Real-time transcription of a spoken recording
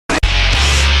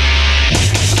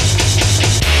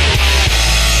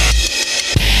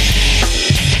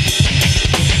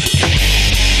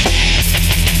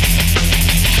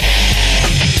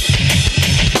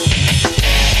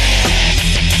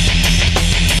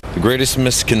The greatest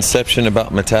misconception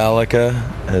about Metallica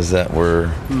is that we're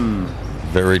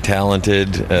very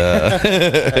talented.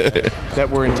 That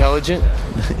we're intelligent?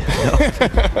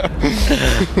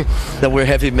 That we're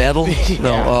heavy metal?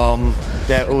 No.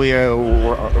 That we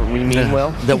mean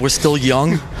well? That we're still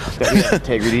young? That we have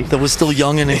integrity? That we're still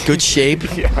young and in good shape?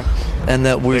 And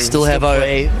that we still have our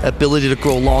ability to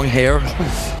grow long hair?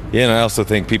 Yeah, and I also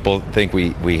think people think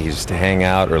we used to hang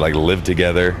out or like live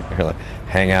together, or like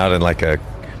hang out in like a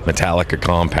Metallica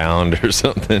compound or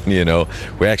something, you know.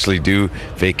 We actually do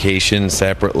vacation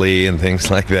separately and things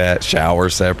like that, shower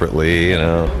separately, you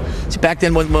know. See, back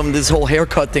then when this whole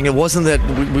haircut thing, it wasn't that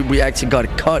we actually got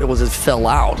it cut, it fell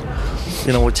out.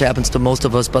 You know, which happens to most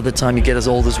of us by the time you get as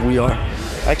old as we are.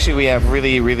 Actually, we have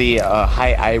really, really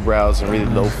high eyebrows and really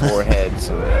low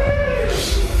foreheads.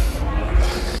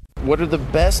 What are the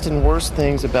best and worst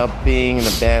things about being in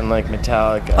a band like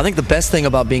Metallica? I think the best thing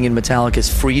about being in Metallica is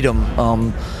freedom.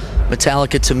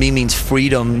 Metallica to me means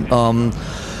freedom.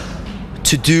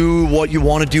 To do what you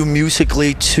want to do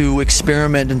musically, to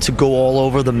experiment and to go all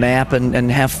over the map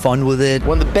and have fun with it.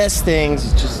 One of the best things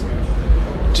is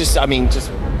just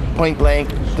point blank,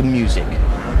 the music.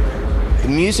 The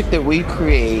music that we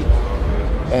create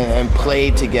and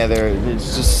play together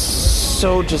is just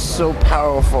so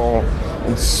powerful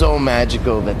and so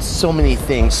magical that so many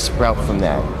things sprout from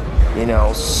that. You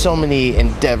know, so many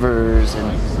endeavors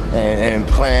and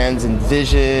plans and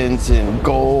visions and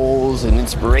goals and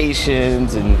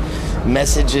inspirations and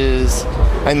messages.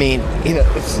 I mean, you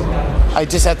know, I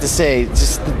just have to say,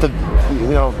 just the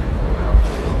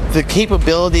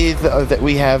capability that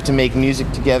we have to make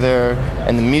music together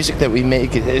and the music that we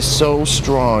make is so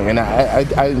strong.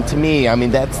 And to me, I mean,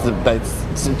 that's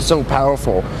so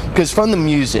powerful, because from the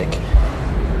music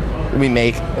we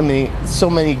make, I mean, so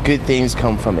many good things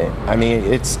come from it. I mean,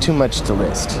 it's too much to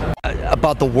list.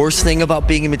 About the worst thing about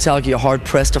being in Metallica, you're hard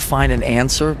pressed to find an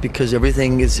answer, because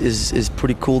everything is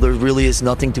pretty cool. There really is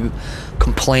nothing to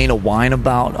complain or whine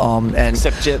about.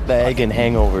 Except jet lag and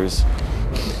hangovers.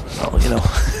 Oh, you know.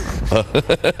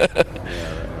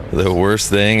 The worst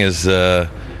thing is,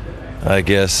 I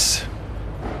guess,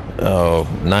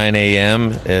 9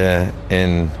 a.m.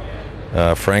 In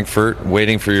Frankfurt,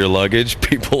 waiting for your luggage.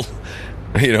 People,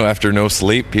 you know, after no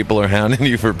sleep, people are hounding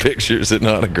you for pictures and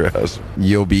autographs.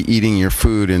 You'll be eating your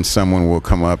food and someone will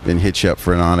come up and hit you up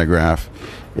for an autograph.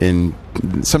 And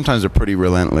sometimes they're pretty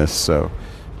relentless, so,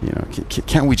 you know,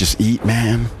 can't we just eat,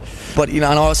 man? But, you know,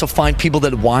 and I also find people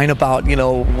that whine about, you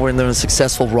know, when they're in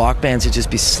successful rock bands, to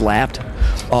just be slapped.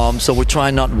 So we're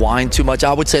trying not to whine too much.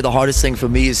 I would say the hardest thing for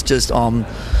me is just when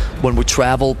we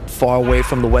travel far away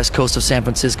from the west coast of San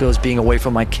Francisco, is being away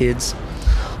from my kids.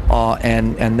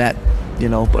 And that, you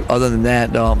know, but other than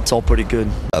that, it's all pretty good.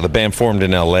 The band formed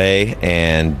in LA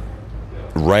and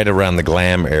right around the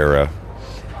glam era,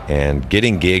 and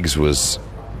getting gigs was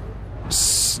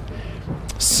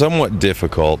somewhat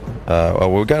difficult.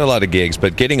 We got a lot of gigs,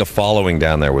 but getting a following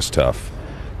down there was tough,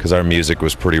 because our music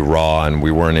was pretty raw and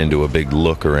we weren't into a big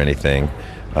look or anything.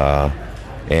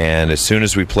 And as soon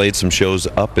as we played some shows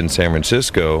up in San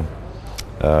Francisco,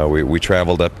 we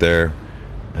traveled up there.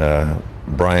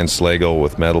 Brian Slagle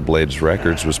with Metal Blades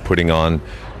Records was putting on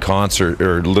concert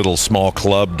or little small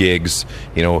club gigs.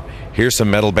 You know, here's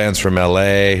some metal bands from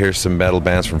LA, here's some metal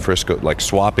bands from Frisco, like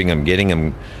swapping them, getting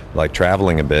them, like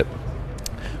traveling a bit.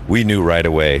 We knew right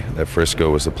away that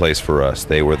Frisco was the place for us.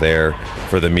 They were there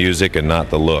for the music and not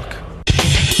the look.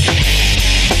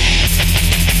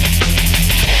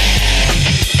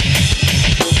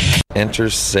 Enter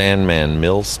Sandman,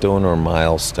 Millstone or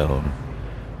Milestone?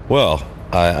 Well,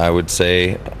 I would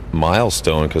say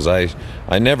Milestone, because I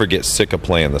never get sick of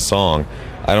playing the song.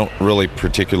 I don't really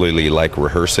particularly like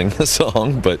rehearsing the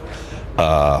song, but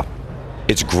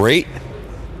it's great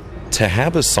to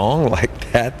have a song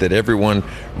like that everyone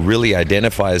really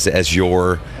identifies as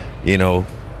your, you know,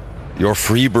 your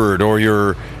Freebird or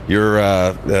your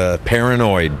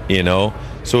Paranoid, you know.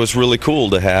 So it's really cool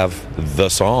to have the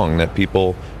song that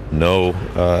people know.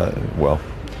 Well,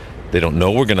 they don't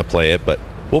know we're going to play it, but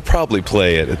we'll probably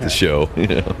play it at the show. You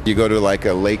know, you go to like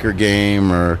a Laker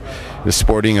game or a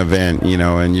sporting event, you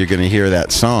know, and you're going to hear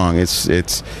that song.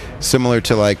 It's similar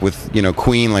to like with, you know,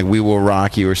 Queen, like "We Will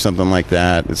Rock You" or something like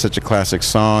that. It's such a classic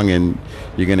song, and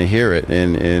you're going to hear it.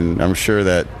 And I'm sure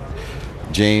that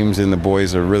James and the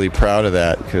boys are really proud of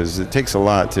that, because it takes a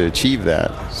lot to achieve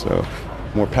that. So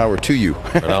more power to you.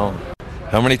 Well,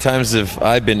 how many times have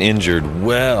I been injured?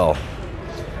 Well,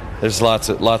 there's lots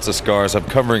of scars. I'm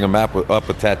covering them up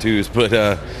with tattoos, but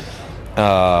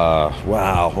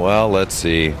wow. Well, let's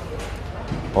see.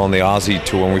 On the Aussie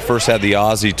tour, when we first had the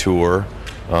Aussie tour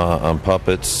on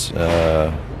Puppets,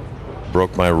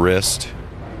 broke my wrist,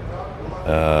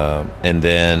 and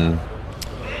then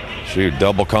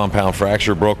double compound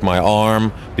fracture, broke my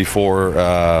arm before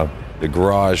the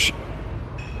Garage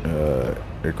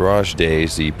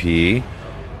Days EP.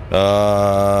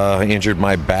 Injured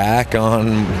my back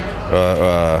on,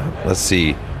 let's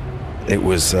see, it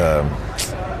was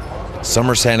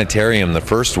Summer Sanitarium, the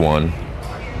first one,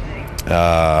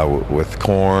 with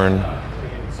Korn,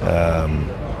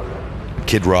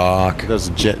 Kid Rock. Does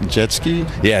jet ski?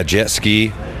 Yeah, jet ski,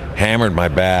 hammered my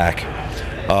back.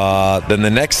 Then the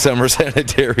next Summer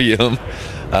Sanitarium,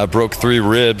 I broke 3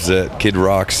 ribs at Kid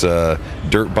Rock's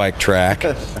dirt bike track.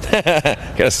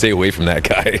 Gotta stay away from that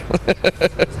guy.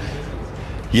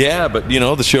 Yeah, but you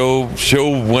know, the show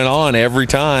went on every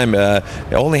time. I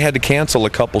only had to cancel a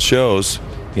couple shows,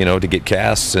 you know, to get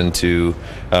casts into,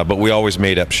 but we always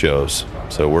made up shows.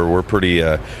 So we're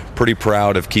pretty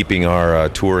proud of keeping our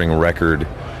touring record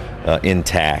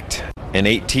intact. An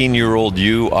 18-year-old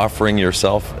you offering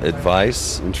yourself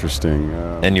advice. Interesting.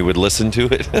 And you would listen to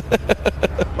it?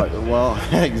 Well,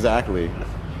 exactly.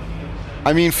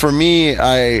 I mean, for me,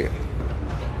 I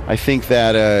think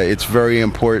that it's very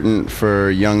important for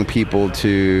young people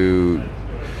to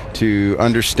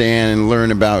understand and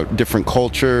learn about different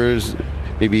cultures,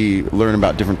 maybe learn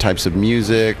about different types of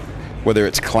music, whether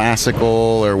it's classical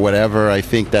or whatever. I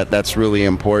think that that's really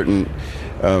important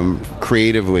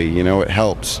creatively. You know, it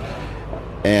helps.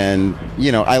 And,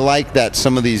 you know, I like that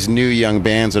some of these new young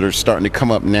bands that are starting to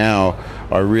come up now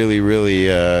are really, really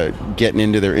getting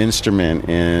into their instrument,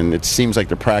 and it seems like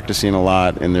they're practicing a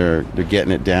lot and they're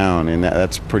getting it down, and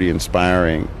that's pretty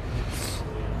inspiring.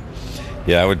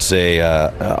 Yeah, I would say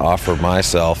offer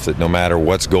myself that no matter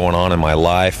what's going on in my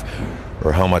life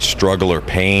or how much struggle or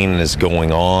pain is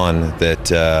going on,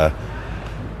 that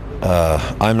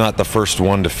I'm not the first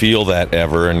one to feel that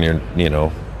ever, and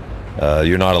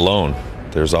you're not alone.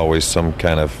 There's always some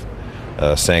kind of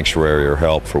sanctuary or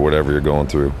help for whatever you're going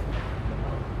through.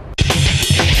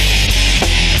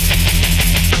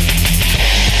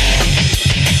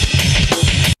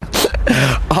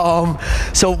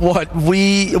 So what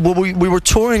we were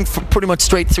touring pretty much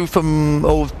straight through from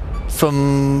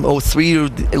 03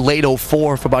 to late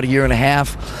 04 for about a year and a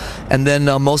half, and then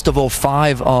most of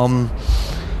 05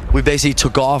 we basically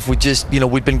took off. We just,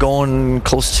 we'd been going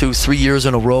close to 3 years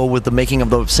in a row with the making of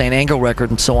the St. Anger record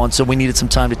and so on, so we needed some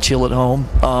time to chill at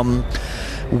home.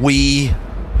 We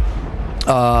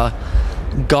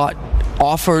got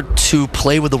offered to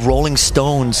play with the Rolling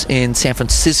Stones in San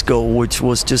Francisco, which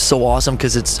was just so awesome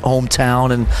because it's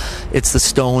hometown and it's the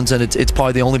Stones, and it's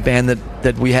probably the only band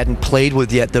that we hadn't played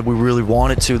with yet that we really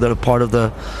wanted to, that are part of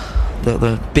the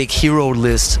big hero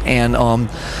list. And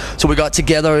so we got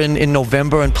together in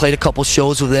November and played a couple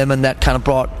shows with them, and that kind of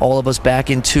brought all of us back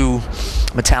into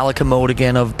Metallica mode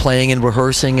again of playing and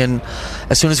rehearsing. And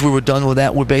as soon as we were done with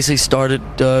that, we basically started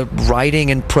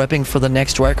writing and prepping for the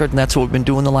next record, and that's what we've been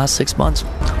doing the last 6 months.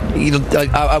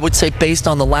 I would say based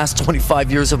on the last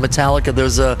 25 years of Metallica,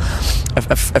 there's a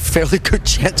fairly good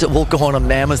chance that we'll go on a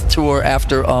mammoth tour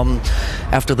after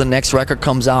the next record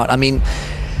comes out. I mean,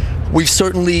 we've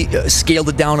certainly scaled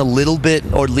it down a little bit,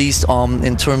 or at least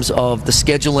in terms of the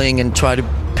scheduling, and try to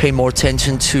pay more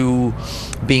attention to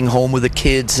being home with the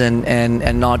kids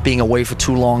and not being away for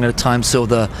too long at a time. So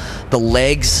the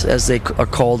legs, as they are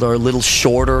called, are a little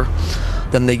shorter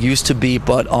than they used to be.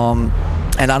 But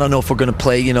and I don't know if we're going to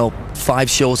play 5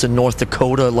 shows in North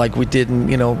Dakota like we did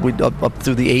in up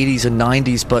through the 80s and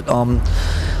 90s. But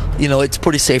it's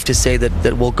pretty safe to say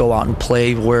that we'll go out and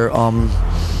play where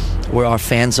our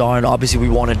fans are, and obviously we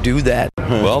want to do that.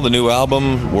 Well, the new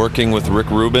album, working with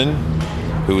Rick Rubin,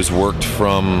 who's worked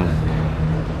from,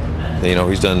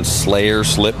 he's done Slayer,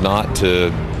 Slipknot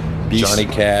to Johnny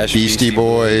Cash, Beastie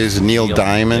Boys, Neil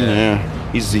Diamond.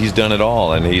 Yeah. He's done it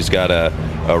all, and he's got a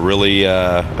really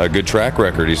a good track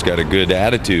record. He's got a good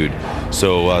attitude,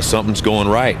 so something's going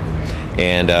right.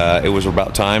 And it was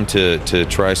about time to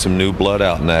try some new blood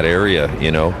out in that area.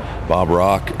 Bob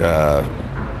Rock,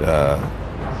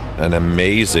 an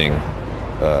amazing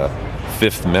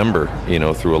fifth member,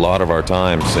 through a lot of our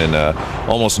times, and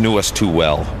almost knew us too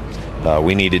well.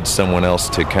 We needed someone else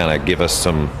to kind of give us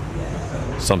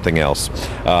something else.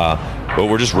 But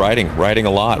we're just writing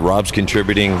a lot. Rob's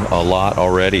contributing a lot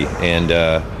already,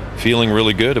 and feeling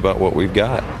really good about what we've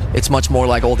got. It's much more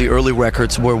like all the early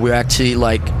records where we're actually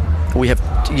we have,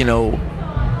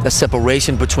 a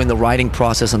separation between the writing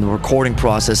process and the recording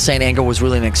process. St. Anger was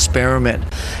really an experiment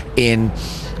in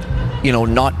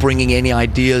not bringing any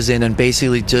ideas in, and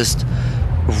basically just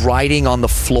writing on the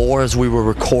floor as we were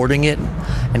recording it,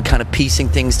 and kind of piecing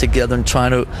things together and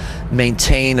trying to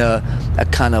maintain a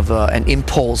kind of an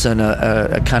impulse and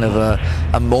a kind of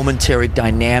a momentary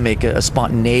dynamic, a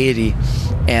spontaneity,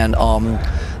 and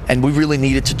we really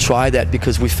needed to try that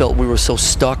because we felt we were so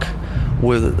stuck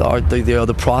with the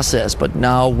other process. But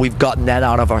now we've gotten that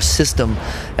out of our system,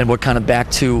 and we're kind of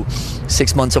back to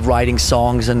 6 months of writing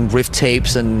songs and riff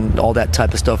tapes and all that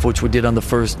type of stuff, which we did on the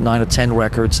first 9 or 10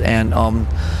 records. And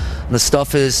the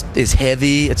stuff is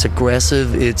heavy, it's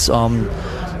aggressive, it's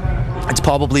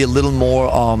probably a little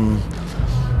more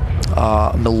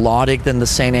melodic than the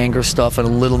Saint Anger stuff, and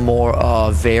a little more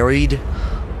varied.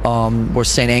 Where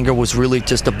Saint Anger was really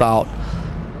just about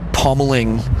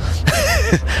pummeling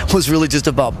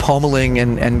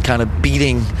and kind of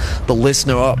beating the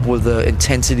listener up with the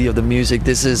intensity of the music.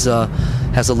 This is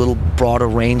has a little broader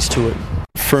range to it.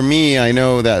 For me, I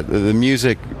know that the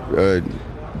music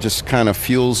just kind of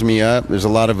fuels me up. There's a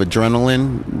lot of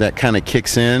adrenaline that kind of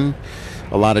kicks in,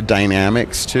 a lot of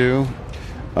dynamics too.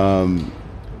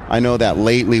 I know that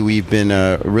lately we've been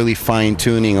really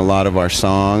fine-tuning a lot of our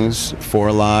songs for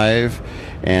live,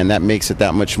 and that makes it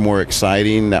that much more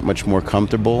exciting, that much more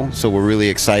comfortable. So we're really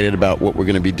excited about what we're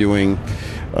going to be doing,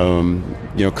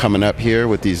 coming up here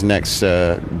with these next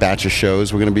batch of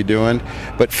shows we're going to be doing.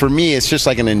 But for me, it's just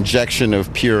like an injection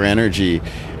of pure energy,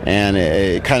 and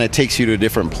it kind of takes you to a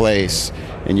different place,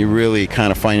 and you really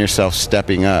kind of find yourself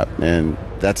stepping up. And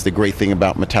that's the great thing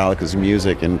about Metallica's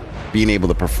music and being able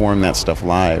to perform that stuff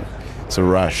live. It's a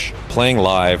rush. Playing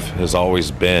live has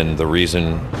always been the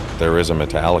reason there is a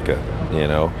Metallica. You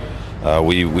know,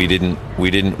 we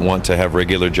didn't want to have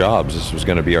regular jobs. This was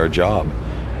going to be our job.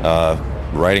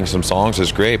 Writing some songs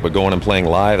is great, but going and playing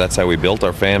live, that's how we built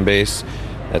our fan base.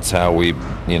 That's how we,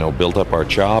 built up our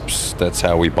chops. That's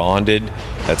how we bonded.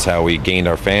 That's how we gained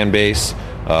our fan base.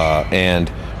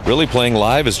 And really playing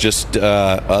live is just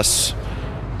us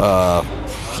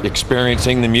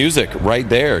experiencing the music right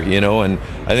there, and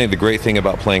I think the great thing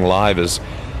about playing live is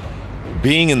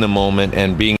being in the moment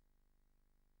and being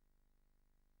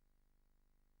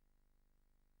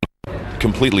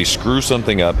completely screw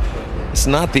something up. It's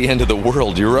not the end of the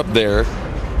world. You're up there,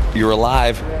 you're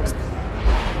alive,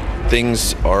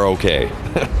 things are okay.